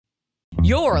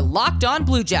You're Locked On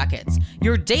Blue Jackets,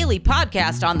 your daily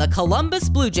podcast on the Columbus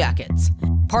Blue Jackets,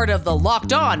 part of the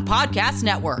Locked On Podcast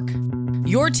Network.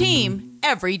 Your team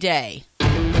every day.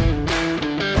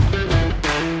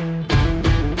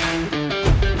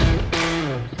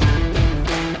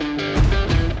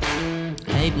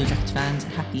 Hey Blue Jackets fans,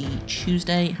 happy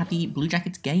Tuesday, happy Blue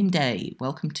Jackets game day.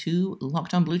 Welcome to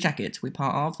Locked On Blue Jackets. We're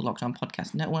part of the Locked On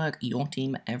Podcast Network, your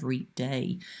team every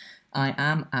day. I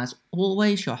am, as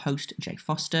always, your host, Jake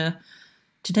Foster.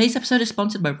 Today's episode is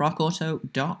sponsored by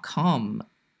RockAuto.com.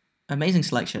 Amazing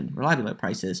selection, reliable low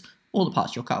prices, all the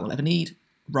parts your car will ever need.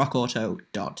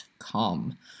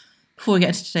 RockAuto.com. Before we get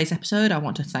into today's episode, I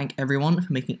want to thank everyone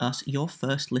for making us your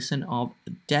first listen of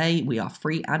the day. We are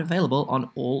free and available on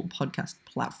all podcast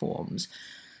platforms.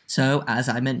 So, as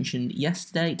I mentioned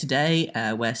yesterday, today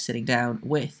we're sitting down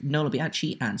with Nola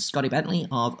Bianchi and Scotty Bentley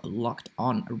of Locked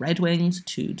On Red Wings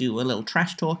to do a little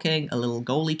trash talking, a little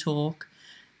goalie talk,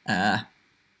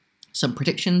 some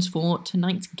predictions for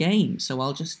tonight's game. So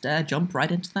I'll just jump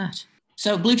right into that.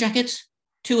 So, Blue Jackets,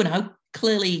 2-0,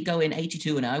 clearly going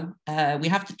 82-0. We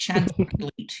have the chance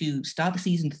to start the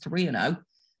season 3-0.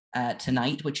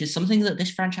 Tonight, which is something that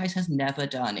this franchise has never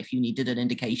done, if you needed an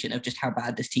indication of just how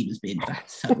bad this team has been for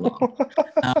so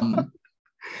long.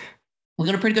 We've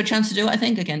got a pretty good chance to do it, I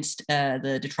think, against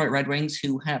the Detroit Red Wings,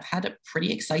 who have had a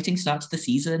pretty exciting start to the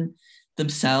season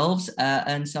themselves.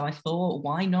 And so I thought,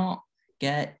 why not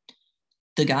get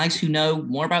the guys who know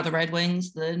more about the Red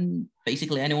Wings than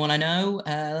basically anyone I know?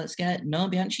 Let's get Nola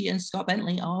Bianchi and Scott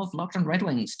Bentley of Locked On Red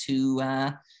Wings to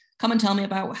come and tell me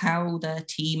about how their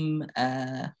team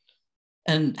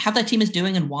and how their team is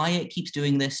doing and why it keeps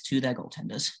doing this to their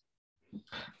goaltenders.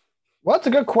 Well, that's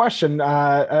a good question.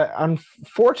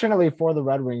 Unfortunately for the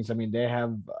Red Wings, I mean, they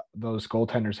have those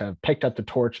goaltenders have picked up the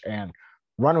torch and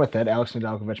run with it. Alex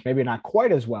Nedeljkovic, maybe not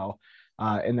quite as well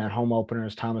in that home opener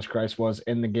as Thomas Greiss was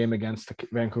in the game against the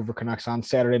Vancouver Canucks on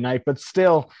Saturday night, but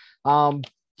still,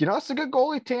 it's a good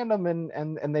goalie tandem,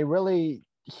 and they really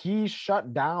he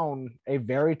shut down a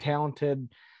very talented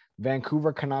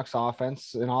Vancouver Canucks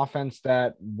offense, an offense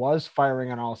that was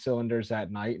firing on all cylinders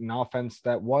that night, an offense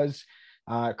that was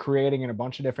creating in a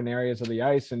bunch of different areas of the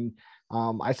ice. And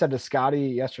I said to Scotty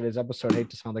yesterday's episode, I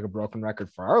hate to sound like a broken record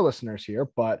for our listeners here,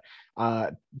 but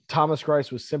Thomas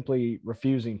Greiss was simply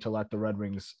refusing to let the Red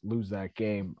Wings lose that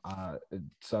game.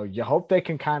 So you hope they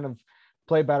can kind of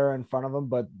play better in front of them,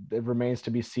 but it remains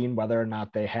to be seen whether or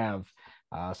not they have.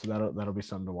 So that'll be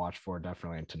something to watch for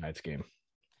definitely in tonight's game.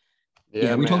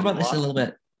 Yeah, we talked about this a little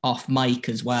bit off mic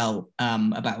as well,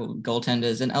 about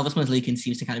goaltenders, and Elvis Merzlikins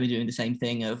seems to kind of be doing the same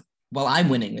thing of, well, I'm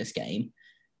winning this game.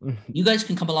 You guys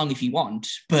can come along if you want,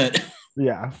 but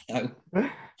yeah. So.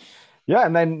 Yeah,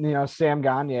 and then Sam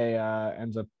Gagne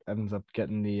ends up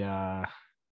getting the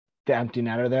empty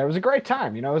netter there. It was a great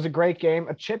time. It was a great game.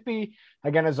 A chippy,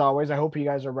 again, as always. I hope you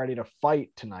guys are ready to fight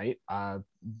tonight.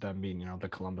 The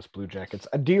Columbus Blue Jackets.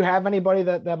 Do you have anybody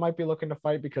that might be looking to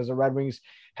fight? Because the Red Wings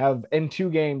have, in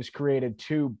 2 games, created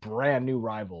 2 brand new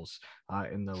rivals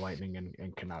in the Lightning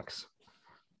and Canucks.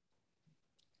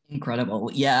 Incredible.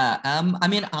 Yeah. I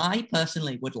mean, I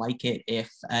personally would like it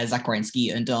if Zach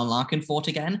Werenski and Dylan Larkin fought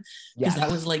again, because that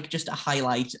was like just a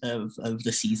highlight of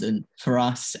the season for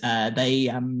us. They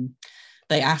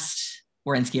asked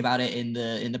Werenski about it in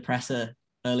the presser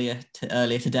earlier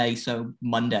today, so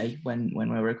Monday when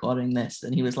we're recording this,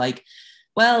 and he was like,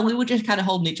 well, we were just kind of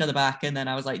holding each other back, and then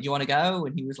I was like, do you want to go?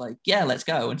 And he was like, yeah, let's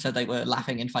go. And so they were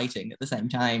laughing and fighting at the same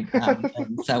time.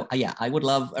 And so I would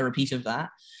love a repeat of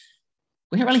that.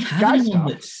 We don't really have anyone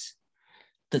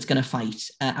that's going to fight.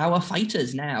 Our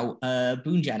fighters now,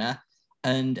 Boone Jenner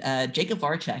and Jacob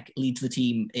Voracek leads the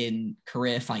team in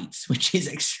career fights, which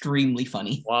is extremely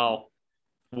funny. Wow.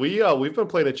 We've been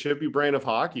playing a chippy brand of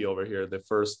hockey over here the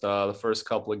first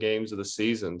couple of games of the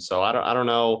season. So I don't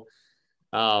know.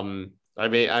 I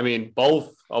mean,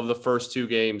 both of the first 2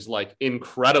 games, like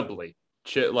incredibly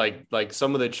like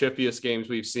some of the chippiest games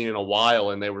we've seen in a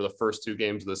while, and they were the first 2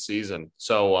 games of the season.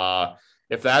 So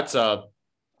if that's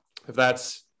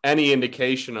any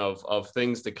indication of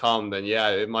things to come, then yeah,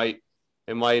 it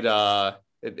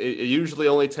usually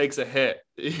only takes a hit.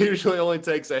 It usually only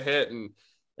takes a hit, and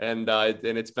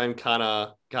it's been kind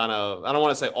of I don't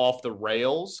want to say off the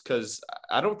rails, because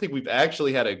I don't think we've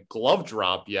actually had a glove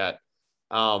drop yet.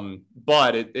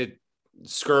 But it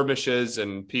skirmishes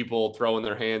and people throwing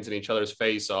their hands in each other's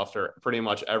face after pretty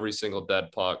much every single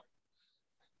dead puck.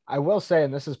 I will say,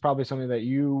 and this is probably something that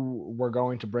you were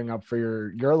going to bring up for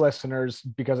your listeners,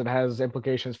 because it has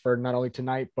implications for not only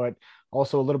tonight, but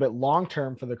also a little bit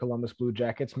long-term for the Columbus Blue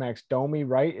Jackets. Max Domi,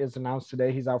 right, is announced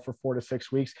today. He's out for 4 to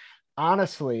 6 weeks.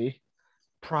 Honestly,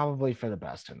 probably for the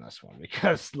best in this one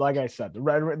because, like I said, the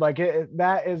Red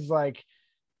that is like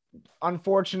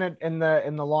unfortunate in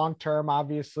the long term,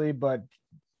 obviously, but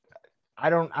I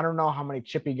don't know how many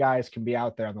chippy guys can be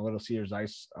out there on the Little Caesars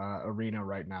Ice arena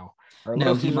right now, or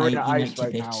No, Little Caesars Arena Ice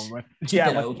right now.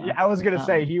 I was gonna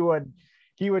say he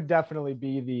would definitely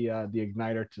be the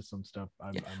igniter to some stuff.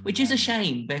 Which is a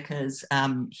shame because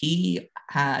he's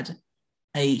had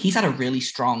a really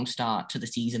strong start to the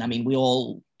season. I mean, we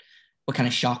all were kind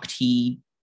of shocked. He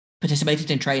participated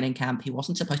in training camp. He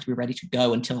wasn't supposed to be ready to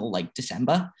go until like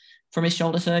December from his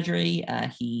shoulder surgery.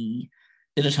 He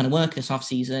did a ton of work this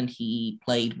offseason. He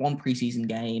played one preseason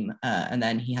game, and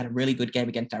then he had a really good game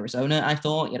against Arizona, I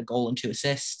thought. He had a goal and 2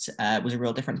 assists, was a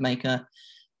real difference maker.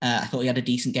 I thought he had a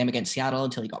decent game against Seattle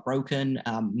until he got broken,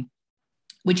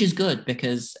 which is good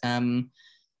because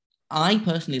I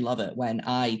personally love it when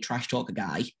I trash talk a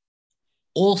guy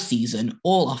all season,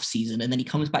 all off season, and then he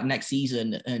comes back next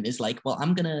season and is like, well,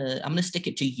 I'm gonna stick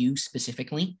it to you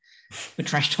specifically for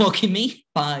trash talking me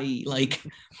by like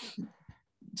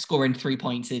scoring 3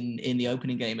 points in the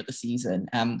opening game of the season.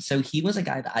 So he was a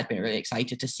guy that I'd been really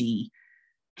excited to see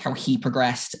how he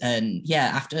progressed. And yeah,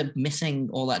 after missing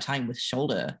all that time with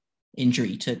shoulder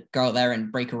injury to go out there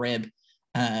and break a rib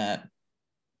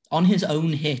on his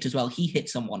own hit as well, he hit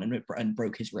someone and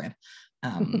broke his rib.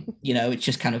 It's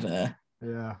just kind of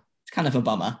it's kind of a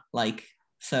bummer. Like,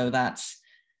 so that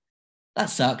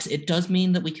sucks. It does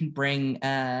mean that we can bring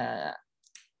Yegor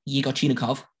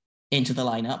Chinakhov into the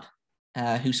lineup,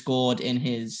 who scored in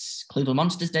his Cleveland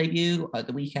Monsters debut at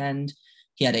the weekend.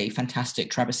 He had a fantastic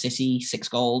Traverse City, 6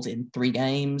 goals in 3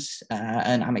 games,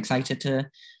 and I'm excited to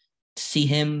see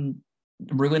him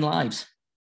ruin lives.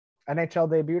 NHL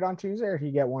debuted on Tuesday, or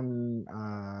he get one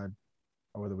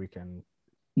over the weekend?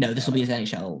 No, this will be his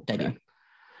NHL debut. Okay.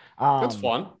 That's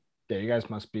fun. Yeah, you guys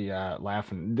must be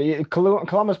laughing. The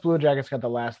Columbus Blue Jackets got the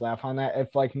last laugh on that.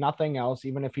 If like nothing else,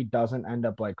 even if he doesn't end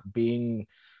up like being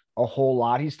a whole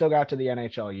lot, he still got to the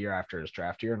NHL year after his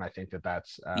draft year, and I think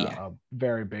that's a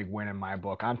very big win in my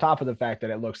book. On top of the fact that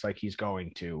it looks like he's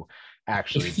going to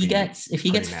actually, if he gets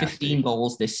 15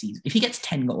 goals this season, if he gets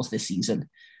 10 goals this season,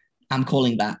 I'm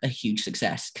calling that a huge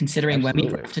success. Considering Absolutely.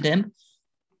 When we drafted him,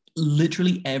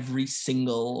 literally every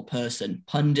single person,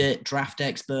 pundit, draft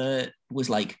expert, was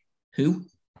like, "Who?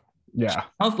 Yeah,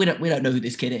 we don't know who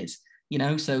this kid is."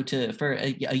 So for a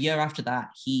year after that,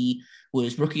 he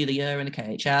was Rookie of the Year in the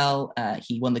KHL.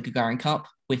 He won the Gagarin Cup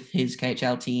with his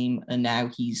KHL team, and now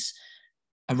he's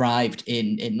arrived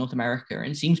in North America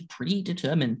and seems pretty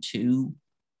determined to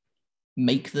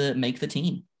make the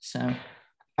team. So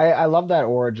I love that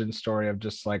origin story of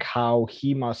just like how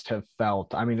he must have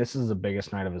felt. I mean, this is the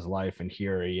biggest night of his life, and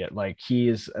here he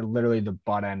is literally the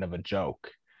butt end of a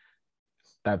joke.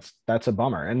 That's a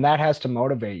bummer, and that has to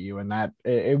motivate you, and that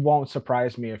it won't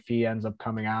surprise me if he ends up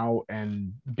coming out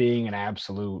and being an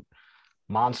absolute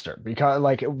monster, because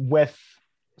like with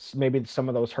maybe some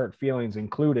of those hurt feelings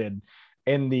included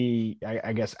in the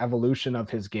I guess evolution of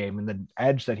his game and the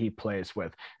edge that he plays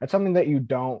with. That's something that you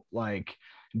don't like.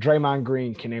 Draymond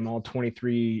Green can name all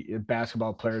 23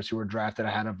 basketball players who were drafted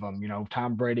ahead of him.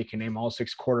 Tom Brady can name all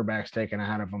 6 quarterbacks taken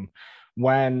ahead of him.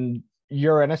 When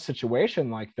you're in a situation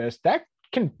like this, that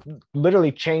can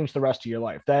literally change the rest of your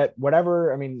life. That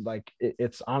whatever, I mean, like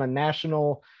it's on a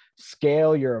national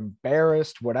scale, you're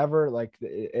embarrassed, whatever, like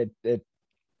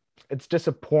it's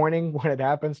disappointing when it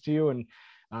happens to you. And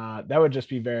that would just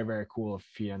be very, very cool if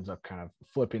he ends up kind of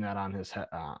flipping that on his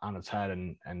head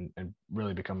and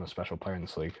really become a special player in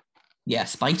this league. Yeah,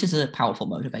 spite is a powerful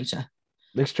motivator.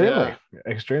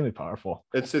 Extremely powerful.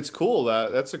 It's cool.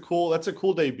 That's a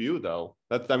cool debut though.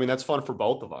 That's fun for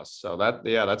both of us. So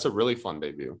that's a really fun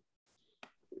debut.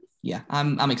 Yeah,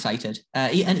 I'm excited.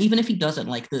 And even if he doesn't,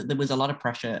 like there was a lot of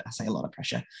pressure. I say a lot of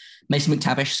pressure. Mason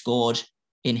McTavish scored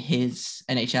in his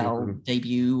NHL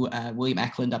debut. William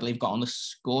Eklund, I believe, got on the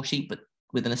score sheet, but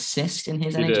with an assist in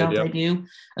his NHL debut.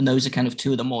 And those are kind of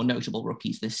 2 of the more notable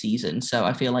rookies this season. So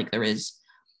I feel like there is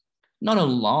not a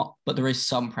lot, but there is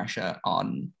some pressure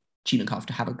on Chinakhov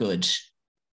to have a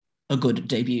good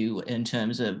debut in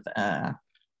terms of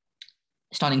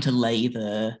starting to lay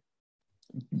the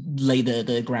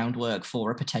groundwork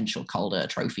for a potential Calder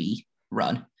Trophy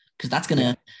run, because that's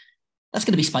gonna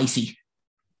be spicy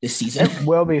this season. It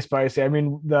will be spicy. I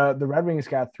mean, the Red Wings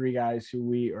got 3 guys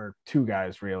or 2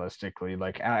 guys realistically.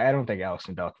 Like I don't think Alex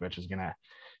Nedeljkovic is gonna,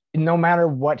 no matter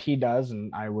what he does,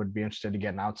 and I would be interested to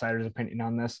get an outsider's opinion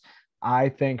on this. I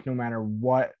think no matter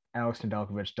what Alex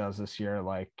Nedeljkovic does this year,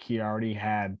 like he already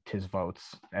had his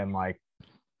votes, and like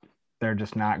they're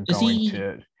just not going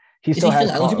to. he still is he has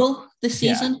still eligible this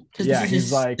season? Because yeah,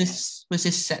 this was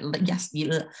his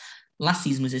last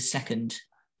season was his second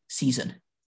season.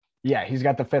 Yeah, he's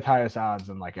got the 5th highest odds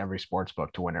in like every sports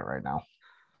book to win it right now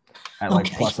at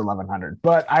like plus 1100.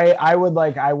 But I would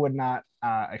not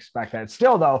expect that.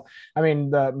 Still though, I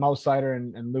mean, the Mo Sider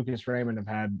and Lucas Raymond have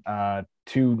had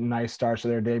 2 nice starts to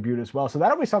their debut as well. So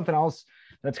that'll be something else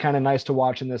that's kind of nice to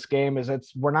watch in this game. Is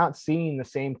we're not seeing the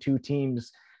same 2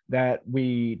 teams that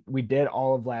we did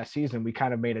all of last season. We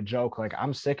kind of made a joke like,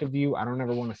 I'm sick of you. I don't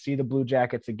ever want to see the Blue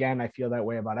Jackets again. I feel that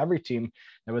way about every team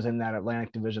that was in that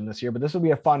Atlantic division this year. But this will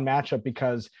be a fun matchup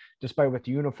because despite what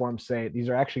the uniforms say, these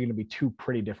are actually going to be 2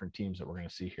 pretty different teams that we're going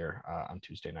to see here on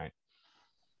Tuesday night.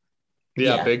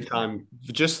 Yeah, big time.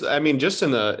 Just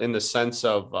in the sense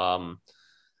of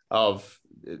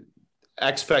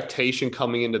expectation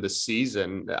coming into the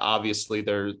season. Obviously,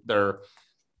 they're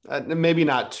maybe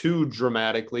not too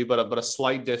dramatically, but a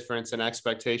slight difference in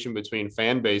expectation between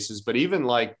fan bases. But even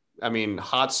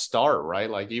hot start, right?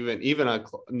 Like even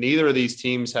neither of these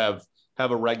teams have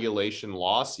a regulation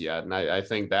loss yet, and I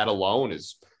think that alone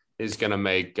is gonna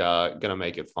make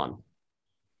it fun.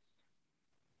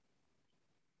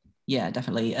 Yeah,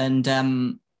 definitely, and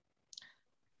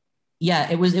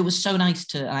it was so nice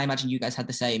to. I imagine you guys had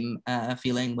the same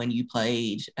feeling when you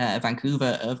played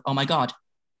Vancouver. Of oh my god,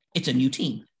 it's a new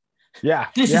team. Yeah,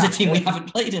 this is a team we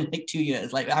haven't played in like 2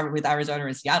 years. Like with Arizona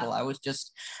and Seattle, I was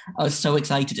so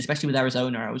excited, especially with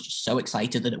Arizona. I was just so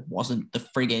excited that it wasn't the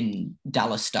friggin'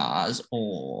 Dallas Stars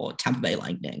or Tampa Bay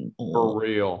Lightning. For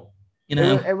real. You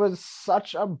know, it was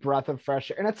such a breath of fresh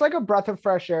air, and it's like a breath of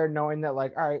fresh air knowing that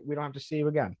like, all right, we don't have to see you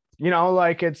again. You know,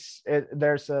 like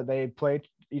they played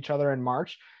each other in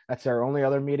March. That's their only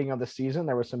other meeting of the season.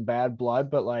 There was some bad blood,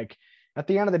 but like, at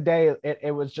the end of the day,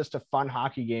 it was just a fun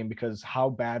hockey game because how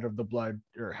bad can the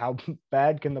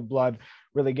blood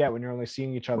really get when you're only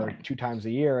seeing each other 2 times a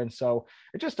year? And so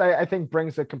it just, I think,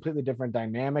 brings a completely different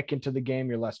dynamic into the game.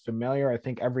 You're less familiar. I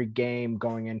think every game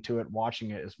going into it,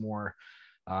 watching it is more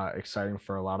exciting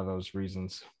for a lot of those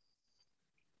reasons.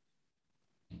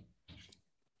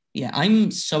 Yeah,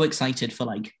 I'm so excited for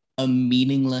like a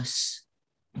meaningless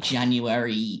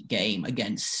January game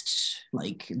against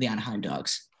like the Anaheim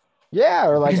Ducks. Yeah,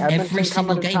 or like every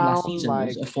single game last season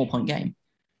was a 4-point game.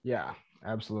 Yeah,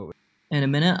 absolutely. In a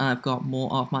minute, I've got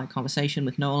more of my conversation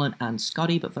with Nolan and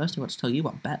Scotty, but first I want to tell you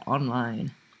about Bet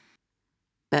Online.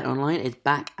 Bet Online is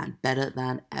back and better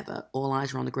than ever. All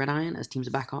eyes are on the gridiron as teams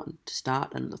are back on to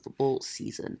start another football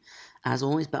season. As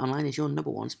always, Bet Online is your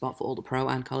number one spot for all the pro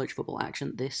and college football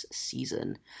action this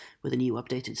season. With a new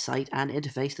updated site and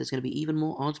interface, there's going to be even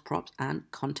more odds, props, and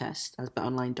contests as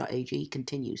betonline.ag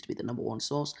continues to be the number one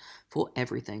source for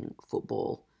everything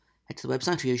football. Head to the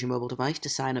website or use your mobile device to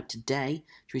sign up today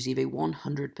to receive a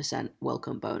 100%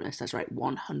 welcome bonus. That's right,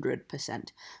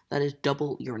 100%. That is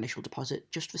double your initial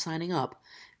deposit just for signing up.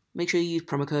 Make sure you use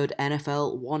promo code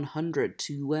NFL100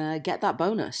 to get that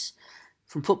bonus.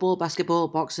 From football, basketball,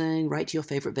 boxing, right to your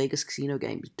favorite Vegas casino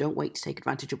games, don't wait to take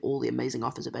advantage of all the amazing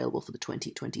offers available for the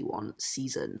 2021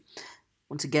 season.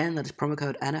 Once again, that is promo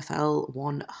code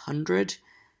NFL100.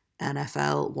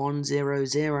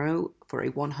 NFL100 for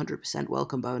a 100%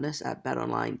 welcome bonus at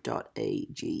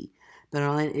betonline.ag.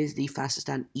 BetOnline is the fastest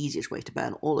and easiest way to bet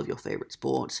on all of your favorite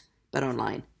sports.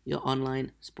 BetOnline, your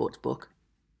online sportsbook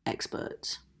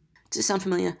experts. Does it sound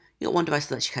familiar? You got one device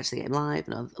that lets you catch the game live,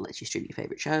 another that lets you stream your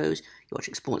favorite shows, you're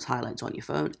watching sports highlights on your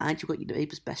phone, and you've got your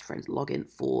neighbor's best friend's login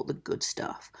for the good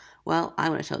stuff. Well, I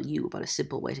want to tell you about a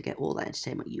simple way to get all that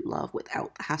entertainment you love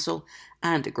without the hassle,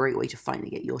 and a great way to finally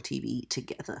get your TV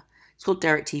together. It's called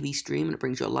DirecTV Stream, and it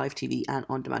brings your live TV and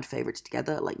on-demand favorites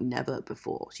together like never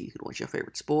before, so you can watch your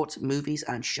favorite sports, movies,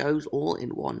 and shows all in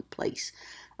one place.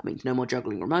 That means no more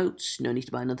juggling remotes, no need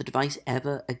to buy another device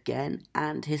ever again,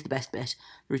 and here's the best bit,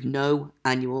 there is no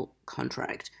annual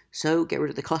contract. So get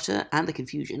rid of the clutter and the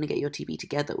confusion and get your TV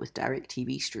together with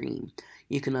DirecTV Stream.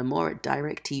 You can learn more at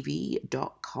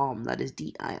directv.com, that is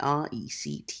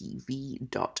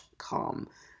DIRECTV.com.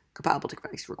 Compatible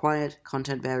device required,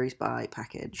 content varies by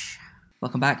package.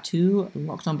 Welcome back to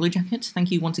Locked On Blue Jackets.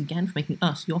 Thank you once again for making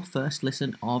us your first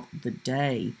listen of the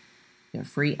day. We are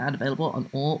free and available on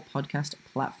all podcast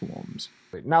platforms.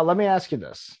 Now, let me ask you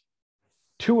this.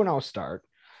 2-0 start.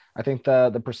 I think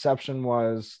the perception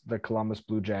was the Columbus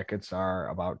Blue Jackets are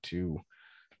about to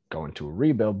go into a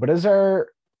rebuild. But is there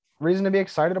reason to be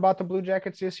excited about the Blue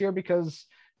Jackets this year? Because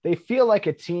they feel like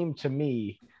a team to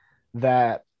me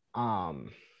that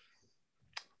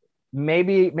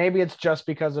maybe it's just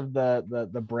because of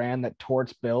the brand that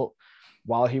Torts built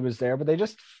while he was there, but they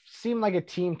just seem like a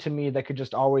team to me that could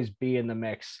just always be in the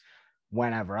mix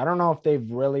whenever. I don't know if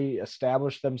they've really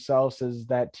established themselves as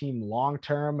that team long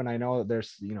term. And I know that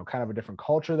there's, kind of a different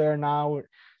culture there now,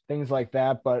 things like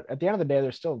that. But at the end of the day,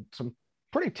 there's still some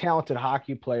pretty talented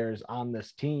hockey players on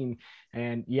this team.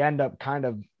 And you end up kind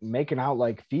of making out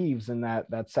like thieves in that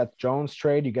Seth Jones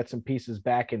trade. You get some pieces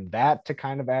back in that to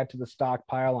kind of add to the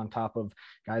stockpile on top of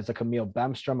guys like Emil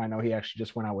Bemstrom. I know he actually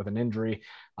just went out with an injury.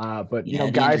 But,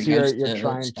 guys you're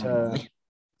trying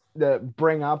to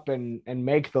bring up and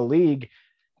make the league.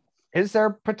 Is there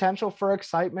potential for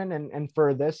excitement and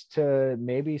for this to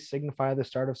maybe signify the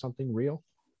start of something real?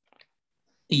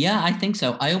 Yeah, I think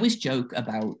so. I always joke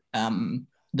about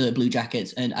the Blue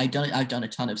Jackets, and I've done a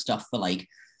ton of stuff for like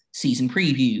season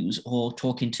previews or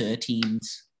talking to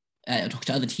teams, talking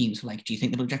to other teams. Like, do you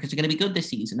think the Blue Jackets are going to be good this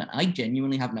season? And I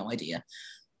genuinely have no idea,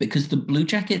 because the Blue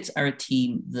Jackets are a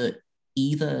team that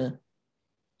either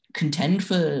contend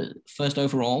for first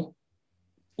overall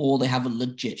or they have a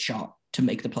legit shot to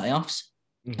make the playoffs,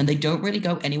 and they don't really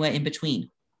go anywhere in between.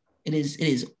 It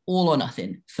is all or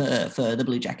nothing for the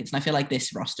Blue Jackets. And I feel like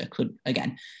this roster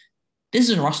this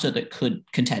is a roster that could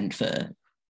contend for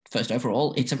first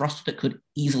overall. It's a roster that could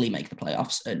easily make the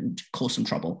playoffs and cause some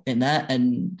trouble in there.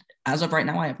 And as of right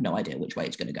now, I have no idea which way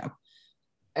it's going to go.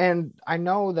 And I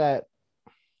know that,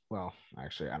 well,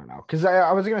 actually, I don't know. Because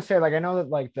I was going to say, like, I know that,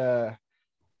 like, the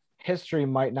history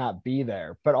might not be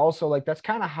there. But also, like, that's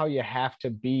kind of how you have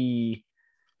to be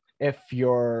if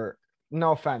you're,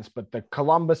 no offense, but the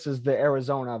Columbus is the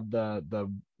Arizona of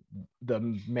the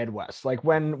Midwest. Like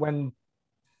when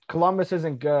Columbus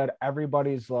isn't good,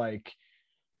 everybody's like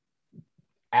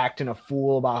acting a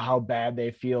fool about how bad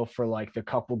they feel for like the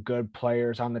couple good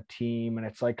players on the team. And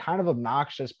it's like kind of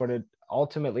obnoxious, but it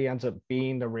ultimately ends up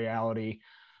being the reality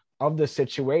of the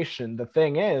situation. The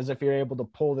thing is, if you're able to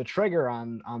pull the trigger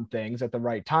on things at the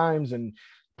right times and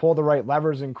pull the right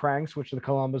levers and cranks, which the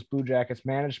Columbus Blue Jackets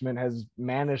management has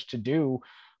managed to do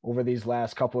over these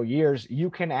last couple of years,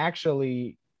 you can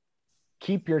actually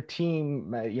keep your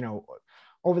team,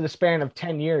 over the span of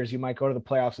 10 years, you might go to the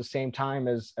playoffs the same time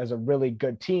as a really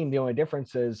good team. The only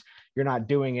difference is you're not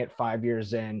doing it 5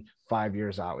 years in, 5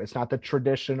 years out. It's not the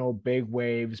traditional big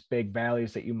waves, big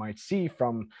valleys that you might see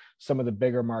from some of the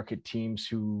bigger market teams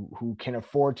who can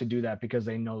afford to do that because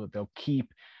they know that they'll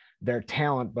keep their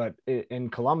talent. But in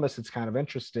Columbus, it's kind of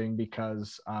interesting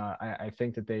because I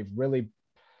think that they've really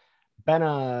been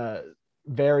a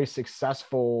very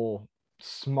successful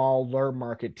smaller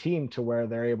market team to where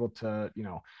they're able to,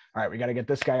 all right, we got to get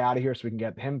this guy out of here so we can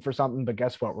get him for something. But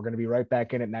guess what? We're going to be right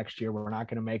back in it next year. We're not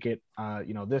going to make it,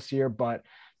 this year, but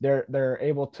they're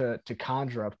able to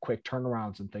conjure up quick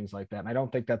turnarounds and things like that. And I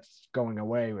don't think that's going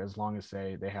away as long as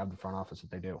they have the front office that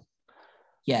they do.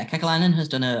 Yeah, Kekalainen has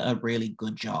done a really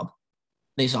good job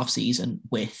this offseason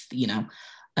with,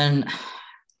 and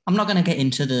I'm not going to get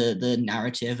into the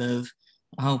narrative of,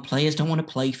 players don't want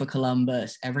to play for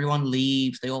Columbus. Everyone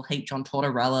leaves. They all hate John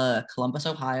Tortorella. Columbus,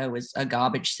 Ohio is a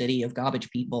garbage city of garbage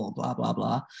people, blah, blah,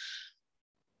 blah.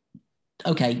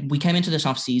 Okay, we came into this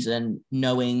offseason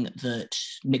knowing that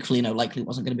Nick Foligno likely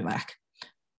wasn't going to be back.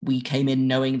 We came in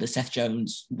knowing that Seth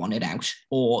Jones wanted out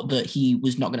or that he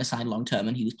was not going to sign long-term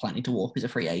and he was planning to walk as a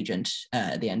free agent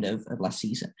at the end of last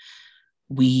season.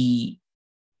 We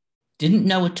didn't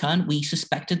know a ton. We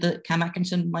suspected that Cam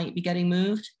Atkinson might be getting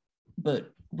moved,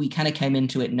 but we kind of came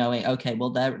into it knowing, okay,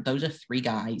 well, those are three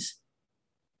guys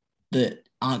that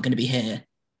aren't going to be here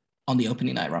on the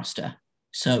opening night roster.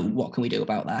 So what can we do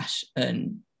about that?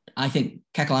 And I think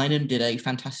Kekalainen did a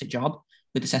fantastic job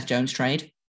with the Seth Jones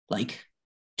trade. Like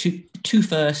two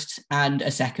firsts and a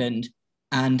second,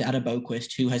 and Adam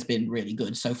Boquist, who has been really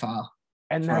good so far.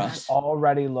 And that's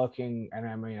already looking, and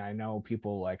I mean, I know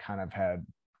people like kind of had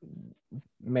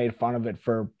made fun of it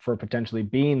for potentially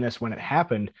being this when it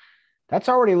happened. That's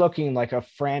already looking like a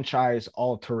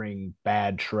franchise-altering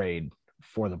bad trade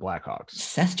for the Blackhawks.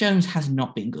 Seth Jones has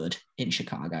not been good in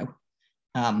Chicago.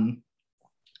 And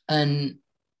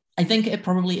I think it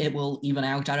will even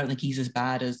out. I don't think he's as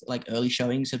bad as like early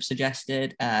showings have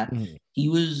suggested. He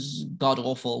was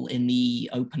god-awful in the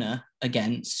opener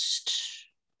against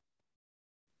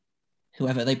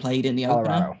whoever they played in the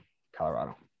opener.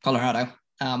 Colorado.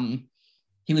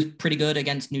 He was pretty good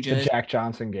against New Jersey. The Jack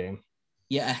Johnson game.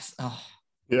 Yes. Oh.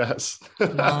 Yes.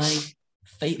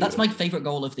 That's my favorite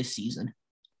goal of this season.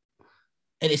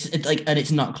 And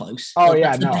it's not close. Oh, that's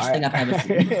yeah, the best thing I've ever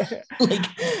seen.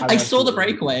 I saw the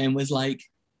breakaway and was like,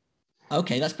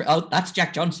 okay, that's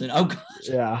Jack Johnson. Oh god.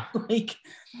 Yeah.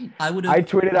 I would have. I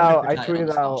tweeted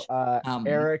out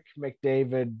Eric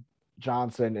McDavid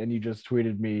Johnson, and you just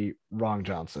tweeted me wrong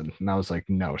Johnson, and I was like,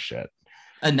 no shit.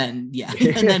 And then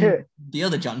the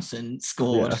other Johnson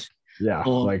scored. Yeah,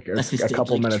 or like a assisted,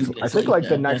 couple like, minutes. 2 I minutes think like the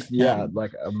later. next, yeah,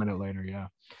 like a minute later, yeah.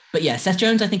 But yeah, Seth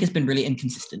Jones, I think, has been really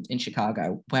inconsistent in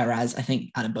Chicago, whereas I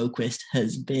think Adam Boquist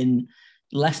has been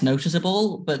less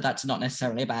noticeable, but that's not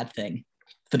necessarily a bad thing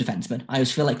for defensemen. I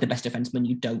always feel like the best defensemen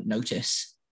you don't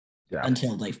notice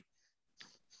until they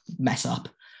mess up.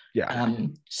 Yeah.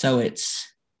 So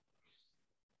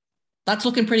that's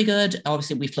looking pretty good.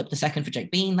 Obviously, we flipped the second for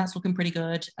Jake Bean. That's looking pretty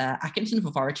good. Atkinson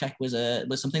for Voracek was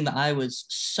something that I was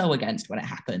so against when it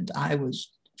happened. I was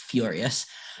furious.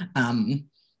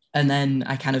 And then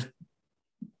I kind of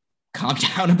calmed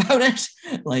down about it,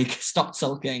 like stopped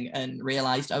sulking and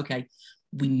realized, okay,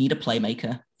 we need a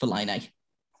playmaker for Line A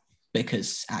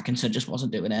because Atkinson just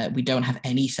wasn't doing it. We don't have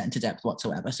any center depth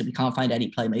whatsoever, so we can't find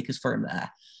any playmakers for him there.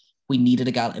 We needed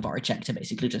a guy like Voracek to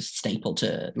basically just staple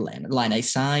to Line A's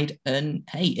side. And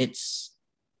hey, it's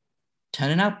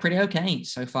turning out pretty okay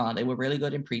so far. They were really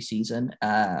good in preseason.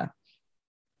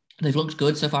 They've looked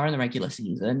good so far in the regular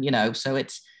season, so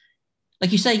it's,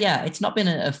 like you say, yeah, it's not been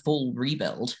a full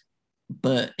rebuild,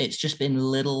 but it's just been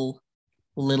little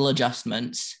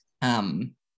adjustments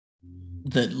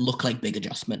that look like big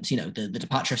adjustments. The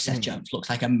departure of Seth Jones looks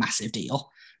like a massive deal,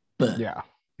 but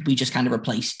we just kind of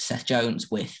replaced Seth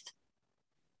Jones with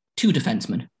 2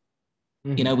 defensemen.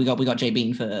 We got Jay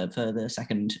Bean for the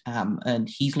second, and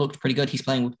he's looked pretty good. He's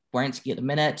playing with Werenski at the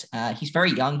minute. He's very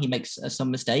young. He makes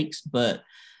some mistakes, but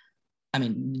I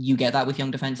mean, you get that with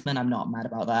young defensemen. I'm not mad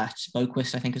about that.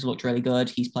 Boquist, I think, has looked really good.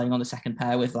 He's playing on the second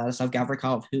pair with Vladislav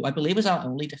Gavrikov, who I believe is our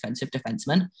only defensive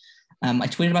defenseman. I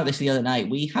tweeted about this the other night.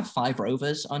 We have 5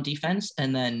 rovers on defense,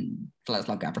 and then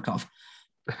Vladislav Gavrikov.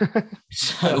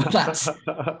 So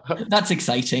that's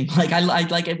exciting. Like I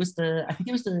think it was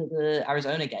the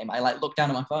Arizona game. I looked down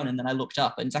at my phone and then I looked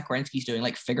up, and Zach Werenski's doing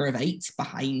like figure of 8s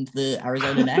behind the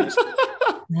Arizona net.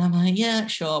 And I'm like, yeah,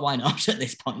 sure, why not at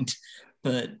this point?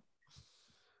 But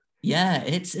yeah,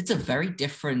 it's a very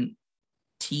different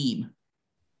team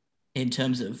in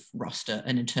terms of roster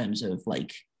and in terms of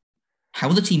like how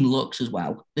the team looks as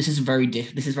well. This is very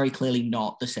clearly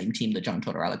not the same team that John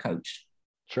Tortorella coached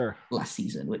last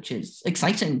season, which is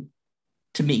exciting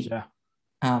to me. Yeah.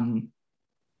 And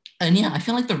yeah, I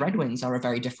feel like the Red Wings are a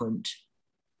very different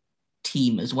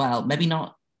team as well. Maybe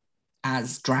not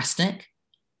as drastic,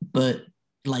 but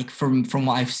like from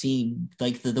what I've seen,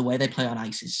 like the way they play on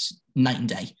ice is night and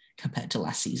day compared to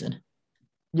last season.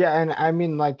 Yeah, and I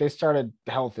mean, like they started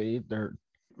healthy. They're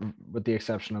with the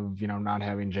exception of not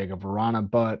having Jacob Vrana,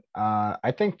 but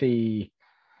I think when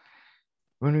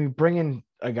we bring in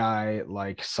a guy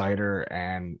like Sider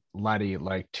and Letty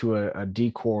like to a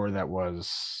decor that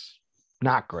was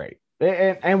not great,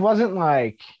 and wasn't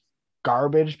like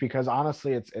garbage, because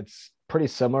honestly it's pretty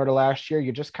similar to last year.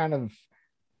 You just kind of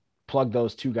plug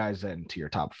those 2 guys into your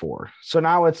top 4. So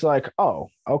now it's like, oh,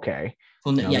 okay.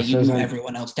 Well, you move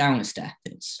everyone else down a step.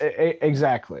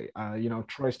 Exactly.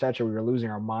 Troy Stecher, we were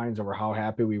losing our minds over how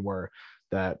happy we were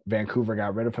that Vancouver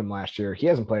got rid of him last year. He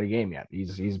hasn't played a game yet.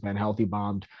 He's been healthy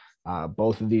bombed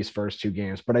both of these first 2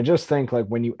 games. But I just think like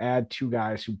when you add 2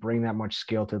 guys who bring that much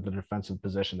skill to the defensive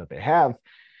position that they have,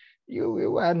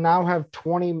 you now have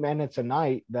 20 minutes a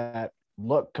night that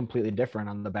look completely different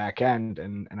on the back end.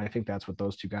 And I think that's what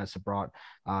those 2 guys have brought.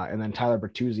 And then Tyler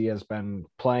Bertuzzi has been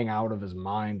playing out of his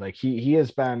mind. Like he has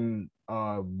been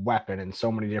a weapon in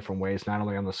so many different ways, not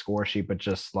only on the score sheet, but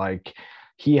just like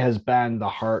he has been the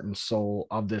heart and soul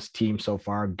of this team so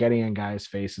far, getting in guys'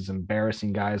 faces,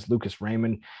 embarrassing guys. Lucas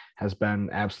Raymond has been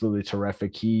absolutely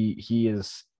terrific. He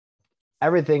is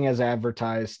everything as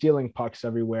advertised, stealing pucks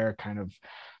everywhere, kind of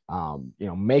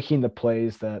making the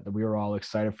plays that we were all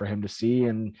excited for him to see.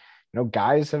 And,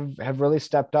 guys have really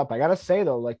stepped up. I got to say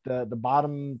though, like the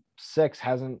bottom 6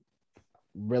 hasn't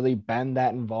really been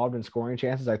that involved in scoring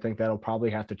chances. I think that'll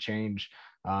probably have to change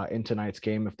in tonight's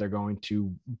game if they're going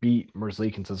to beat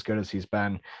Merzlikins as good as he's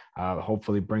been.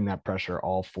 Hopefully bring that pressure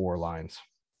all 4 lines.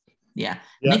 Yeah.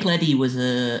 Nick Leddy was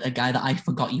a guy that I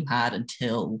forgot you had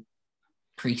until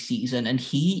preseason, and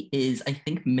he is, I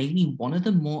think, maybe one of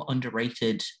the more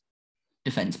underrated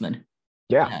defensemen.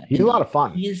 Yeah, he's a lot of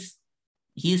fun. He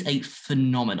is a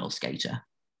phenomenal skater.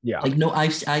 Yeah, like no, I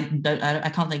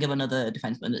can't think of another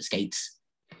defenseman that skates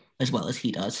as well as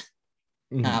he does.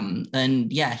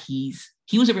 And yeah, he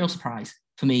was a real surprise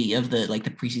for me of the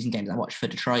preseason games I watched for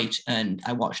Detroit, and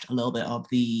I watched a little bit of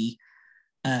the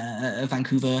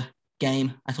Vancouver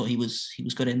game. I thought he was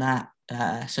good in that.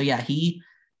 So yeah, he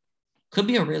could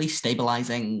be a really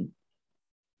stabilizing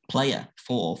player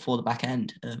for the back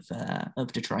end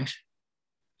of Detroit.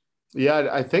 Yeah,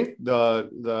 I think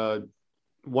the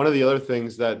one of the other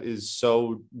things that is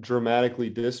so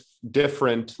dramatically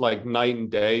different, like night and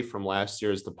day from last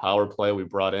year, is the power play. We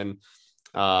brought in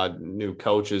new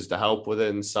coaches to help with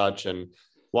it and such. And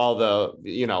while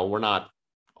we're not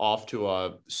off to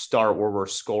a start where we're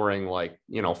scoring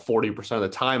 40% of the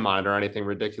time on it or anything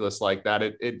ridiculous like that,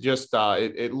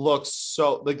 it looks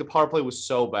so like the power play was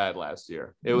so bad last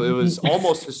year. It was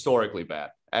almost historically bad.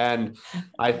 And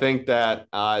I think that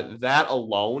that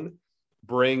alone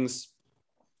brings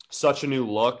such a new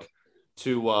look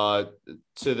to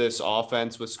this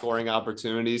offense with scoring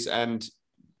opportunities. And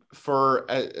for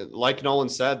like Nolan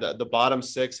said, the bottom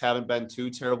six haven't been too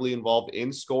terribly involved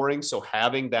in scoring. So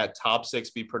having that top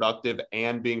six be productive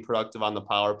and being productive on the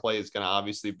power play is going to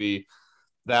obviously be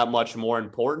that much more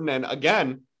important. And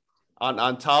again,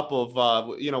 on top of,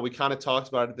 we kind of talked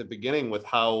about it at the beginning with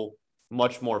how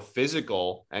much more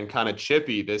physical and kind of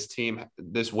chippy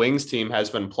this Wings team has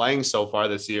been playing so far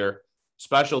this year.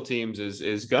 Special teams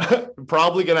is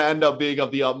probably going to end up being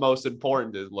of the utmost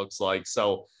importance, it looks like.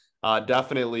 So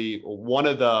definitely one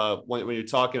of when you're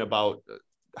talking about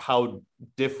how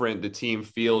different the team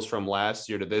feels from last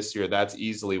year to this year, that's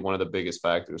easily one of the biggest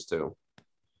factors too.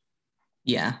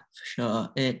 Yeah, for sure.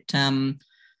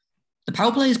 The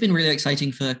power play has been really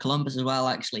exciting for Columbus as well,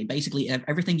 actually. Basically,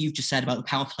 everything you've just said about the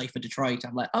power play for Detroit,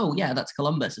 I'm like, oh yeah, that's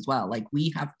Columbus as well. Like,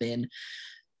 we have been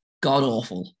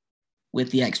god-awful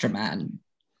with the extra man.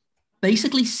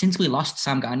 Basically, since we lost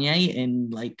Sam Gagner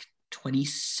in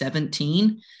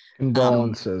 2017.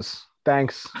 Condolences.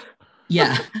 Thanks.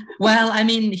 Yeah. Well, I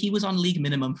mean, he was on league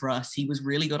minimum for us. He was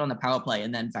really good on the power play.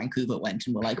 And then Vancouver went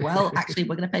and were like, well, actually,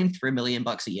 we're going to pay him $3 million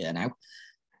a year now.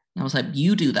 And I was like,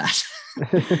 you do that.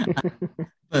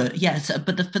 But yes,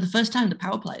 for the first time, the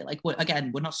power play,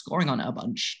 we're not scoring on it a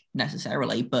bunch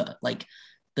necessarily, but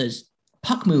there's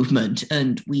puck movement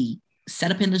and we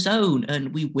set up in the zone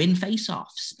and we win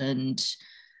face-offs. And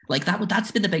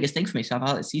that's been the biggest thing for me so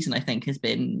far this season, I think, has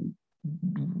been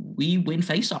we win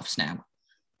face-offs now,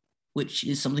 which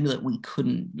is something that we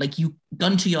couldn't,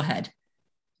 gun to your head,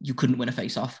 you couldn't win a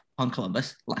face-off on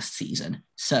Columbus last season.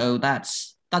 So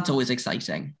that's always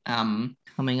exciting.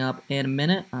 Coming up in a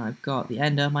minute, I've got the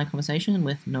end of my conversation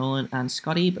with Nolan and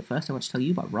Scotty, but first I want to tell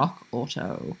you about Rock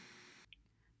Auto.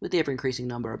 With the ever-increasing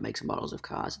number of makes and models of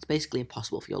cars, it's basically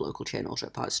impossible for your local chain auto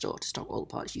parts store to stock all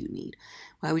the parts you need.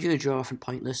 Why would you endure often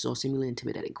pointless or seemingly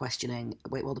intimidating questioning,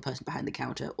 wait while the person behind the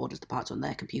counter orders the parts on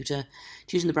their computer,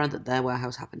 choosing the brand that their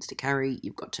warehouse happens to carry?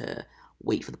 You've got to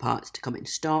wait for the parts to come in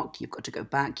stock, you've got to go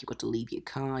back, you've got to leave your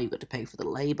car, you've got to pay for the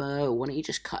labour. Why don't you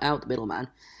just cut out the middleman?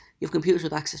 You have computers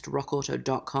with access to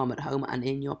rockauto.com at home and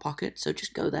in your pocket, so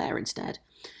just go there instead.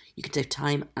 You can save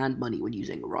time and money when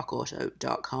using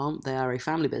rockauto.com. They are a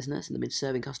family business and they've been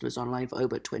serving customers online for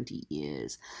over 20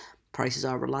 years. Prices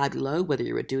are reliably low, whether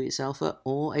you're a do-it-yourselfer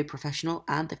or a professional,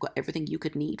 and they've got everything you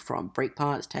could need, from brake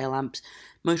parts, tail lamps,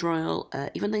 motor oil,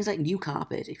 even things like new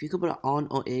carpet. If you could put it on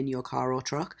or in your car or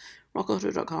truck,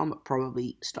 rockauto.com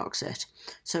probably stocks it.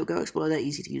 So go explore their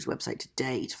easy-to-use website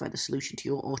today to find the solution to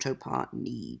your auto part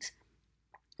needs.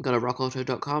 Go to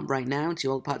rockauto.com right now and see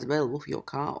all the parts available for your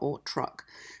car or truck.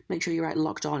 Make sure you write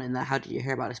Locked On in there How Did You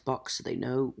Hear About Us box so they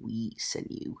know we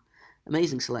sent you.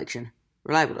 Amazing selection,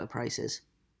 reliable low prices,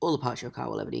 all the parts your car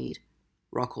will ever need.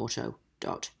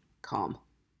 rockauto.com.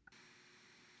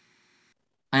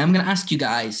 I am going to ask you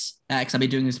guys, because I've been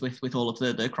doing this with all of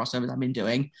the crossovers I've been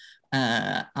doing,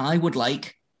 I would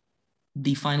like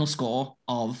the final score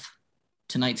of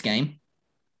tonight's game,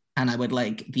 and I would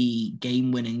like the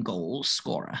game-winning goal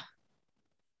scorer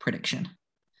prediction.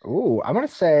 Ooh, I'm going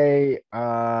to say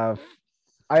I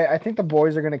think the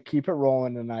boys are going to keep it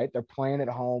rolling tonight. They're playing at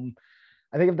home.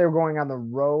 I think if they were going on the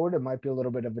road, it might be a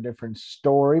little bit of a different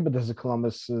story, but this is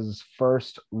Columbus's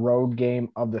first road game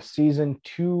of the season.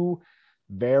 Two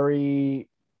very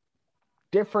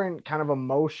different kind of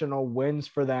emotional wins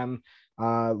for them.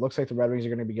 Looks like the Red Wings are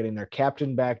going to be getting their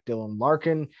captain back, Dylan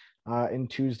Larkin, in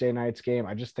Tuesday night's game.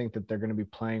 I just think that they're going to be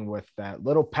playing with that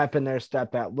little pep in their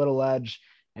step, that little edge.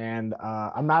 And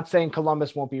I'm not saying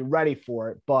Columbus won't be ready for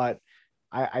it, but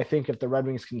I think if the Red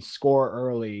Wings can score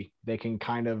early, they can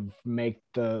kind of make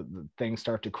the things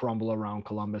start to crumble around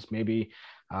Columbus. Maybe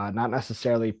not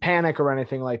necessarily panic or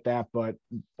anything like that, but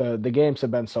the games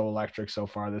have been so electric so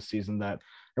far this season that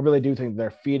I really do think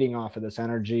they're feeding off of this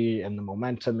energy and the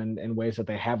momentum in ways that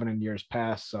they haven't in years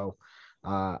past. So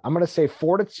I'm going to say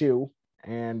 4-2,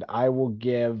 and I will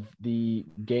give the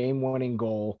game-winning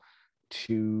goal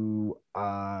to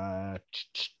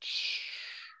that's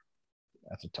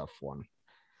a tough one.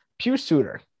 Pius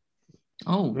Suter.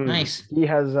 Oh, nice. He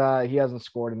hasn't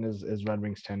scored in his Red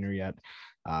Wings tenure yet.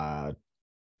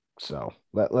 So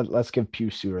let's give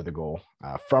Pew Suter the goal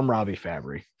from Robbie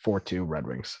Fabry, 4-2 Red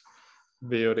Wings.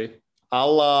 Beauty.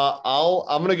 I'm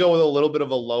gonna go with a little bit of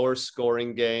a lower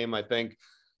scoring game. I think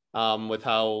with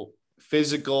how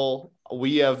physical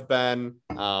we have been,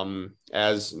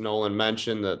 as Nolan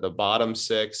mentioned, the bottom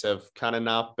six have kind of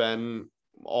not been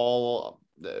all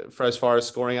for as far as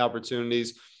scoring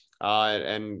opportunities.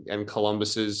 And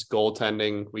Columbus's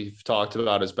goaltending we've talked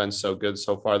about has been so good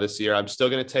so far this year. I'm still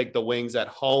going to take the Wings at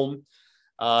home,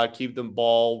 keep them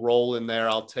ball rolling there.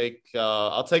 I'll take a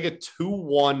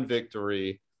 2-1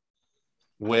 victory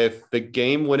with the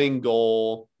game-winning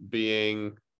goal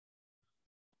being.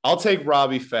 I'll take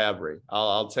Robbie Fabry.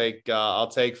 I'll take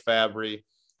Fabry,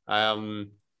 and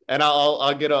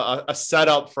I'll get a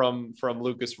setup from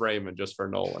Lucas Raymond just for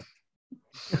Nolan.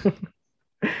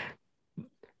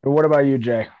 What about you,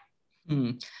 Jay?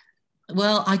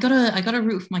 Well, I gotta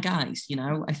root for my guys.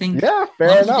 I think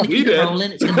fair enough. We did.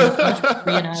 It's gonna be the first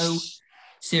 3-0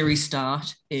 series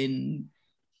start in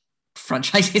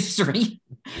franchise history.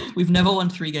 We've never won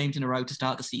 3 games in a row to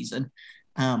start the season,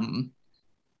 and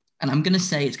I'm gonna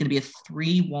say it's gonna be a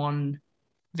 3-1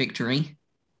 victory,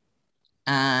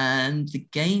 and the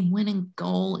game-winning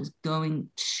goal is going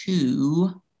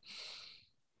to.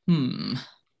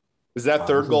 Is that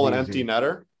third goal an empty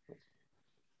netter?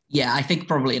 Yeah, I think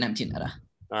probably an empty netter.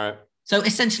 All right. So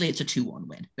essentially it's a 2-1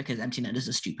 win because empty netters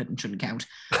are stupid and shouldn't count.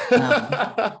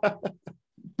 But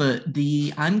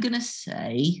I'm going to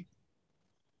say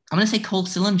Cole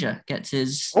Sillinger gets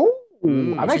his. Oh,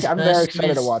 I'm very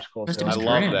excited to watch Cole Sillinger. I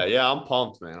love that. Yeah, I'm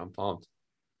pumped, man. I'm pumped.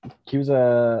 He was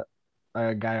a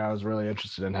guy I was really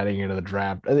interested in heading into the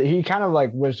draft. He kind of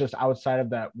like was just outside of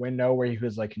that window where he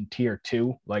was like in tier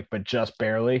 2, but just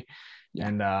barely. Yeah.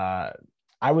 And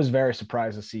I was very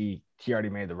surprised to see he already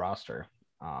made the roster.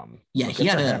 He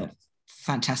had a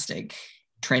fantastic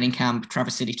training camp,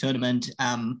 Traverse City tournament.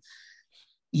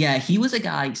 He was a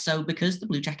guy. So because the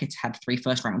Blue Jackets had 3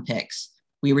 first-round picks,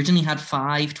 we originally had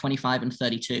 5, 25, and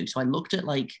 32. So I looked at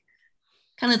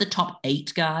kind of the top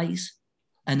 8 guys.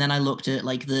 And then I looked at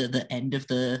the end of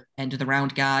the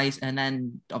round guys, and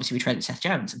then obviously we traded Seth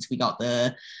Jones since we got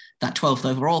that 12th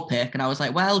overall pick. And I was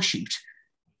like, well, shoot,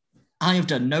 I have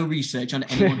done no research on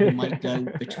anyone who might go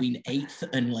between 8th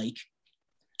and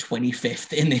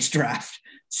 25th in this draft.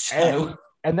 So,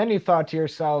 and then you thought to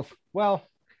yourself, well,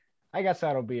 I guess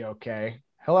that'll be okay.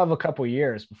 He'll have a couple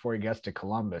years before he gets to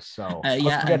Columbus, so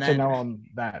let's get to know him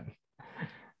then.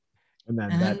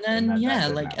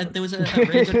 There was a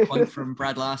really good quote from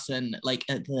Brad Larson,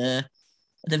 at the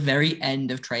very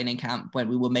end of training camp when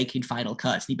we were making final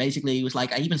cuts. He basically was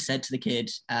like, I even said to the kid,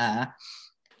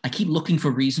 I keep looking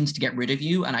for reasons to get rid of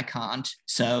you and I can't.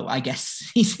 So I guess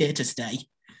he's here to stay.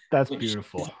 That's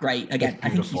beautiful. Great. Again, I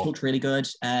think he's looked really good.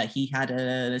 He had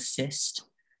an assist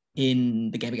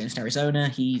in the game against Arizona.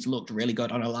 He's looked really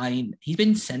good on a line. He's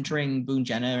been centering Boone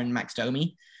Jenner and Max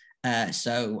Domi.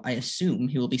 So I assume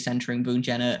he will be centering Boone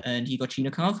Jenner and Igor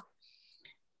Chinakov,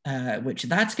 which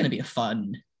that's going to be a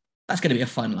fun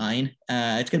line.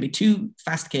 It's going to be 2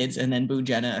 fast kids and then Boone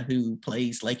Jenner who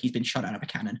plays like he's been shot out of a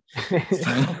cannon.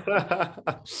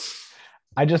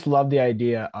 I just love the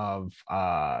idea of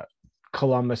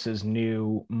Columbus's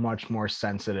new, much more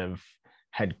sensitive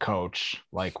head coach,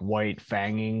 white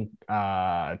fanging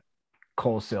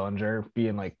Cole Sillinger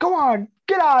being like, go on,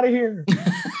 get out of here.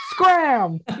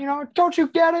 Scram, don't you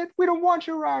get it? We don't want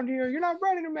you around here. You're not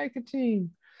ready to make the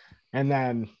team. And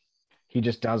then he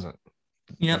just doesn't.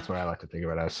 Yep. That's what I like to think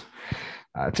of it as.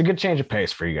 It's a good change of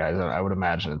pace for you guys. I would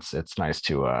imagine it's nice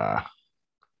to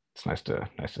nice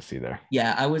to see there.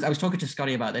 Yeah, I was talking to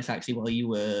Scotty about this actually while you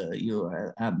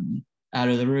were out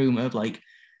of the room of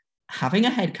having a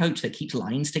head coach that keeps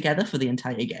lines together for the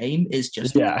entire game is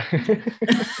just Yeah.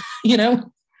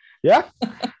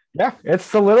 Yeah,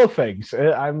 it's the little things.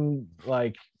 I'm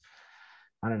I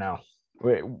don't know.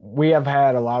 We have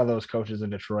had a lot of those coaches in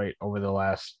Detroit over the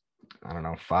last,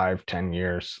 5-10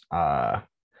 years.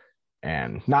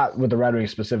 And not with the Red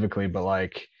Wings specifically,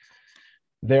 but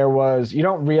there was, you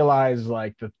don't realize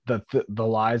the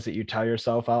lies that you tell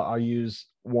yourself. I'll use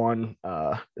one,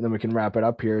 and then we can wrap it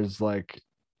up here, is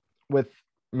with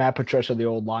Matt Patricia, the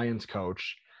old Lions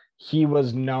coach. He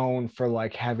was known for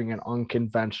having an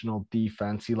unconventional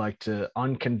defense. He liked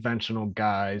unconventional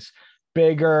guys,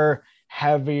 bigger,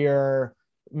 heavier,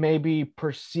 maybe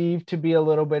perceived to be a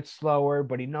little bit slower,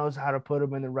 but he knows how to put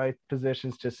them in the right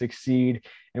positions to succeed.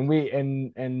 And we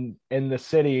in the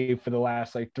city for the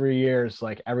last 3 years,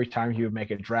 every time he would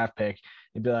make a draft pick,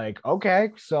 he'd be like,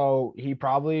 okay, so he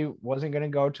probably wasn't going to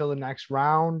go till the next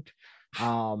round.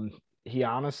 He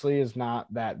honestly is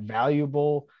not that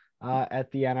valuable.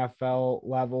 at the NFL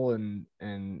level, and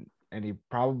he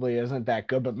probably isn't that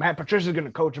good. But Matt Patricia's going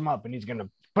to coach him up, and he's going to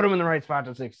put him in the right spot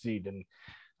to succeed.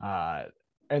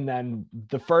 And then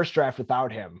the first draft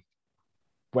without him,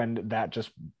 when that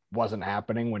just wasn't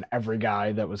happening, when every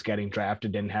guy that was getting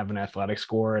drafted didn't have an athletic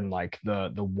score and like the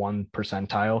 1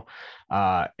 percentile,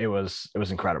 it was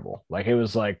incredible. Like, it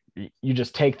was like you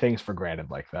just take things for granted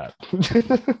like that.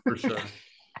 For sure.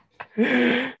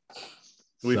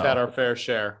 We've had our fair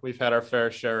share. We've had our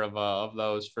fair share of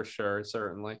those for sure.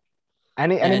 Certainly.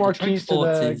 Any more keys to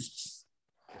the?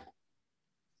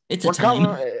 It's a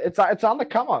time. It's on the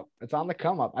come up. It's on the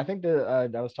come up. I think I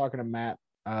was talking to Matt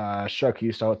Shook, who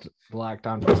used to host the Locked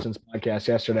On Pistons podcast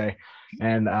yesterday,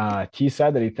 and he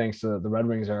said that he thinks the Red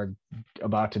Wings are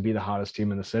about to be the hottest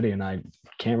team in the city, and I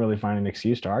can't really find an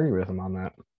excuse to argue with him on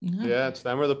that. Yeah, it's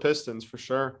them or the Pistons for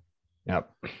sure. Yep.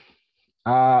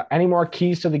 Any more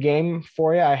keys to the game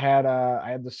for you? I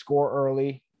had the score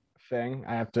early thing.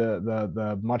 I have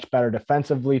the much better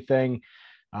defensively thing,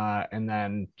 and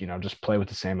then just play with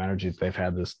the same energy that they've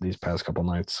had these past couple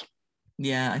nights.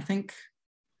 Yeah, I think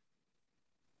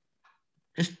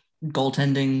just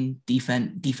goaltending,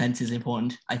 defense is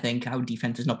important. I think our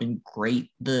defense has not been great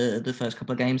the first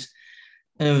couple of games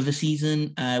of the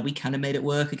season. We kind of made it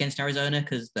work against Arizona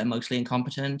because they're mostly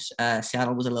incompetent.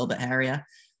 Seattle was a little bit hairier,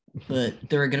 but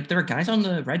there are guys on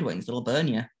the Red Wings that'll burn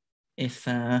you if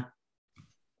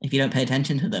you don't pay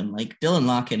attention to them. Like Dylan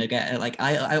Larkin again. Like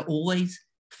I always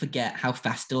forget how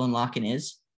fast Dylan Larkin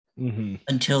is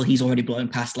until he's already blown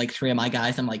past like 3 of my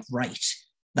guys. I'm like, right.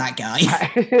 That guy.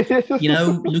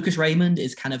 Lucas Raymond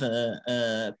is kind of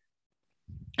an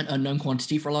unknown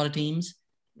quantity for a lot of teams.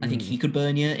 I think he could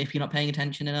burn you if you're not paying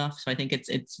attention enough. So I think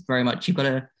it's very much you've got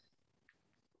to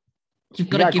give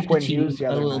the team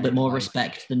a little bit more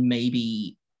respect than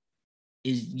maybe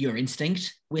is your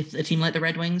instinct with a team like the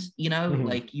Red Wings.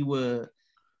 Like you were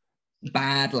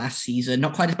bad last season,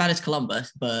 not quite as bad as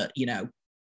Columbus, but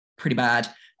pretty bad.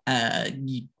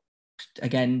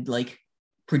 Again, like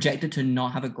projected to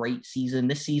not have a great season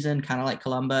this season, kind of like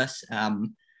Columbus.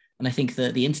 And I think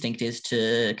that the instinct is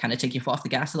to kind of take your foot off the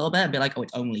gas a little bit and be like, oh,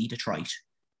 it's only Detroit.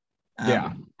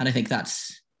 And I think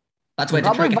that's where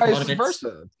Detroit gets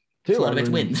a lot of its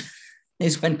wins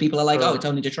is when people are like, oh, it's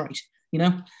only Detroit,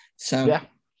 So yeah,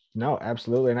 no,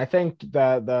 absolutely. And I think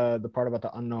that the part about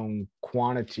the unknown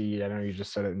quantity, I know you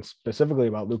just said it specifically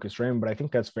about Lucas Raymond, but I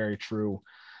think that's very true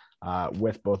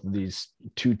with both of these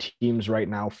two teams right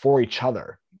now for each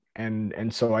other.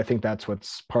 And so I think that's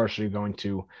what's partially going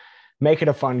to make it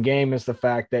a fun game is the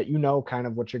fact that kind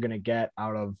of what you're going to get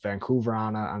out of Vancouver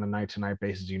on a night-to-night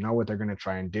basis. What they're going to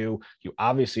try and do. You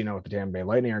obviously know what the Tampa Bay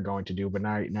Lightning are going to do, but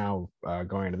now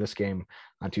going into this game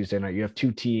on Tuesday night, you have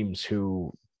two teams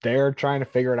who they're trying to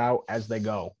figure it out as they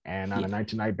go. And on a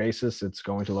night-to-night basis, it's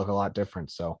going to look a lot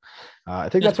different. So I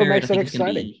think that's what makes it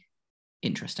exciting.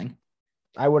 Interesting.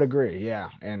 I would agree. Yeah.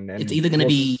 And it's either going to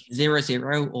be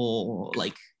 0-0 or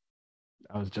like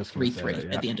I was just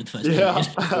 3-3 at the end of the first game.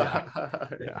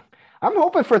 Yeah. I'm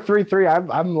hoping for 3-3.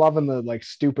 I'm loving the like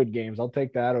stupid games. I'll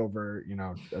take that over,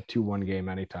 a 2-1 game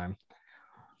anytime.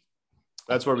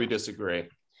 That's where we disagree.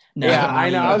 No, yeah, I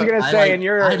know. I was gonna say,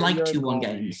 I like 2-1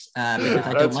 games.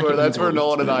 That's where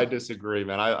Nolan and I disagree,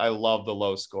 man. I love the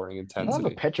low scoring intensity. I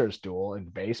love a pitcher's duel in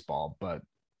baseball, but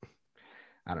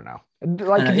I don't know.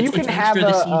 Like you can have a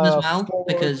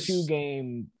 4-2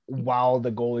 game while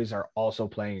the goalies are also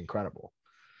playing incredible.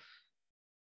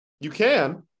 You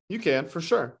can for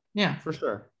sure. Yeah, for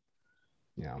sure.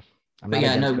 Yeah, like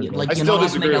I still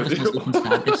disagree with you.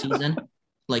 This season,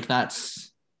 like that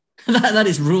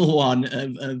is rule 1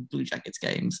 of Blue Jackets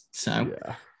games. So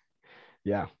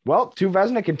yeah. Well, 2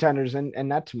 Vezina contenders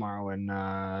and that tomorrow. And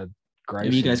Greiss.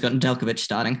 Have you guys got Nedeljkovic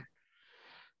starting?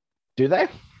 Do they?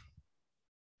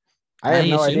 I have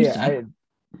no idea.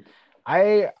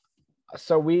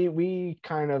 So we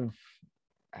kind of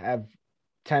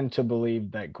tend to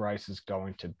believe that Greiss is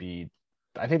going to be.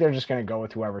 I think they're just going to go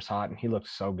with whoever's hot, and he looks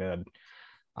so good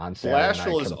on Saturday night.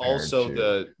 Blashill is also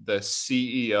the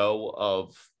CEO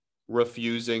of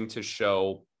refusing to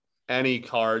show any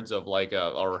cards of like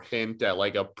or hint at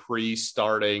like a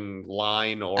pre-starting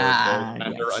line or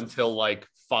until like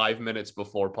 5 minutes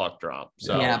before puck drop.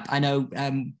 So yeah, I know.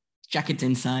 Jackets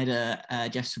insider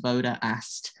Jeff Svoboda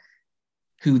asked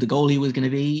who the goalie was going to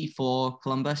be for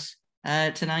Columbus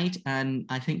tonight, and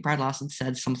I think Brad Larson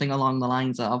said something along the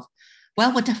lines of,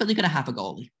 "Well, we're definitely going to have a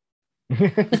goalie.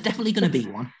 There's definitely going to be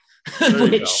one,"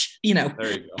 which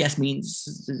guess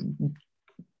means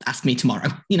ask me tomorrow.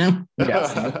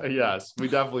 Yes, yes, we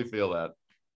definitely feel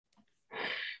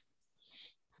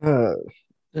that.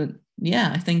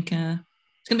 Yeah, I think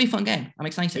it's going to be a fun game. I'm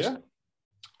excited. Yeah.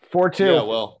 4-2. Yeah,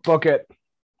 well. Book it.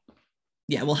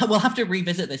 Yeah, we'll have to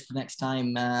revisit this the next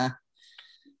time. The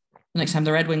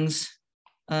the Red Wings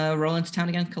roll into town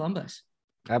against Columbus.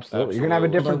 Absolutely. You're going to have a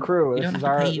different crew. This is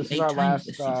our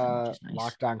last nice.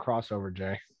 lockdown crossover,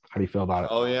 Jay. How do you feel about it?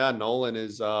 Oh yeah, Nolan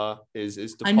is departing.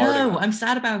 I know. I'm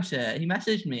sad about it. He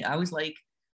messaged me. I was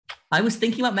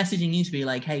thinking about messaging you to be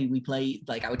like, hey, we play,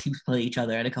 like, our teams play each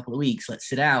other in a couple of weeks. Let's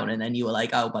sit down. And then you were like,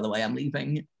 oh, by the way, I'm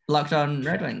leaving Locked On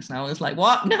Red Wings. And I was like,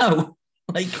 what? No.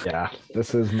 Like, yeah,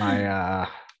 this is my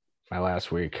my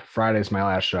last week. Friday's my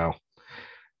last show.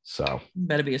 So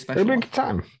better be a special. It'll be a good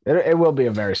time. It will be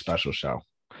a very special show.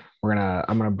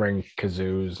 I'm gonna bring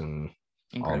kazoos and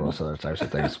all those other types of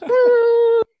things.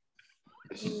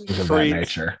 Things of that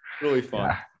nature. Really fun.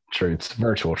 Yeah, treats,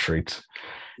 virtual treats.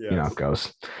 Yes. You know how it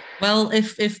goes. Well,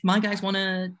 if my guys want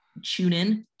to tune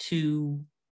in to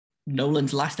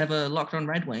Nolan's last ever Locked On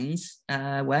Red Wings,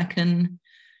 where can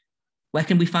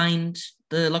we find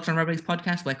the Locked On Red Wings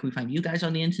podcast? Where can we find you guys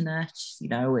on the internet? You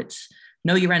know, it's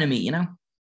know your enemy, you know?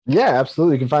 Yeah,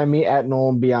 absolutely. You can find me at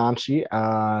Nolan Bianchi.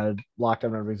 Locked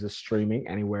On Red Wings is streaming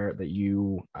anywhere that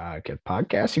you get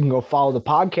podcasts. You can go follow the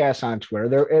podcast on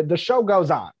Twitter. The show goes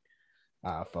on,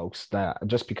 folks. That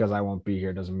just because I won't be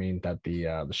here doesn't mean that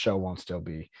the show won't still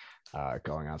be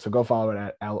going on. So go follow it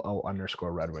at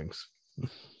LO_Red Wings.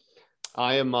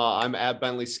 I'm at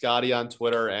Bentley Scotty on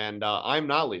Twitter, and I'm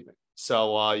not leaving.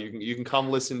 So you can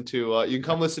come listen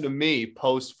to me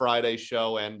post Friday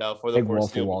show and for the Big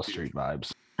Wolf of Wall Street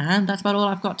vibes. And that's about all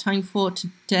I've got time for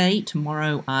today.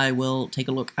 Tomorrow I will take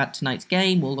a look at tonight's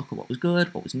game. We'll look at what was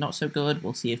good, what was not so good.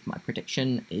 We'll see if my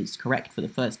prediction is correct for the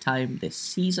first time this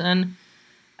season.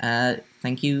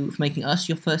 Thank you for making us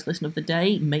your first listen of the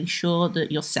day. Make sure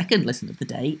that your second listen of the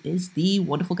day is the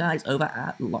wonderful guys over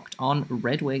at Locked On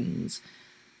Red Wings.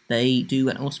 They do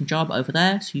an awesome job over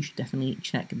there, so you should definitely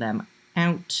check them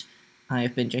out. I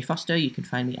have been Jay Foster. You can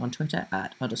find me on Twitter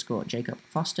at _Jacob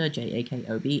Foster,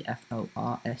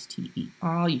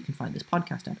 JAKOBFORSTER. You can find this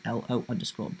podcast at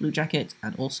LO_Blue Jackets,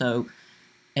 and also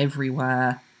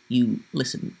everywhere you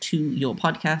listen to your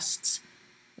podcasts.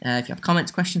 If you have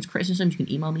comments, questions, criticisms, you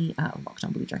can email me at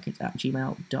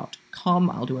lockedonbluejackets@gmail.com.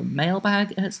 I'll do a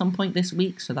mailbag at some point this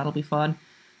week, so that'll be fun.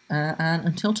 And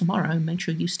until tomorrow, make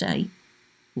sure you stay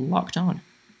locked on.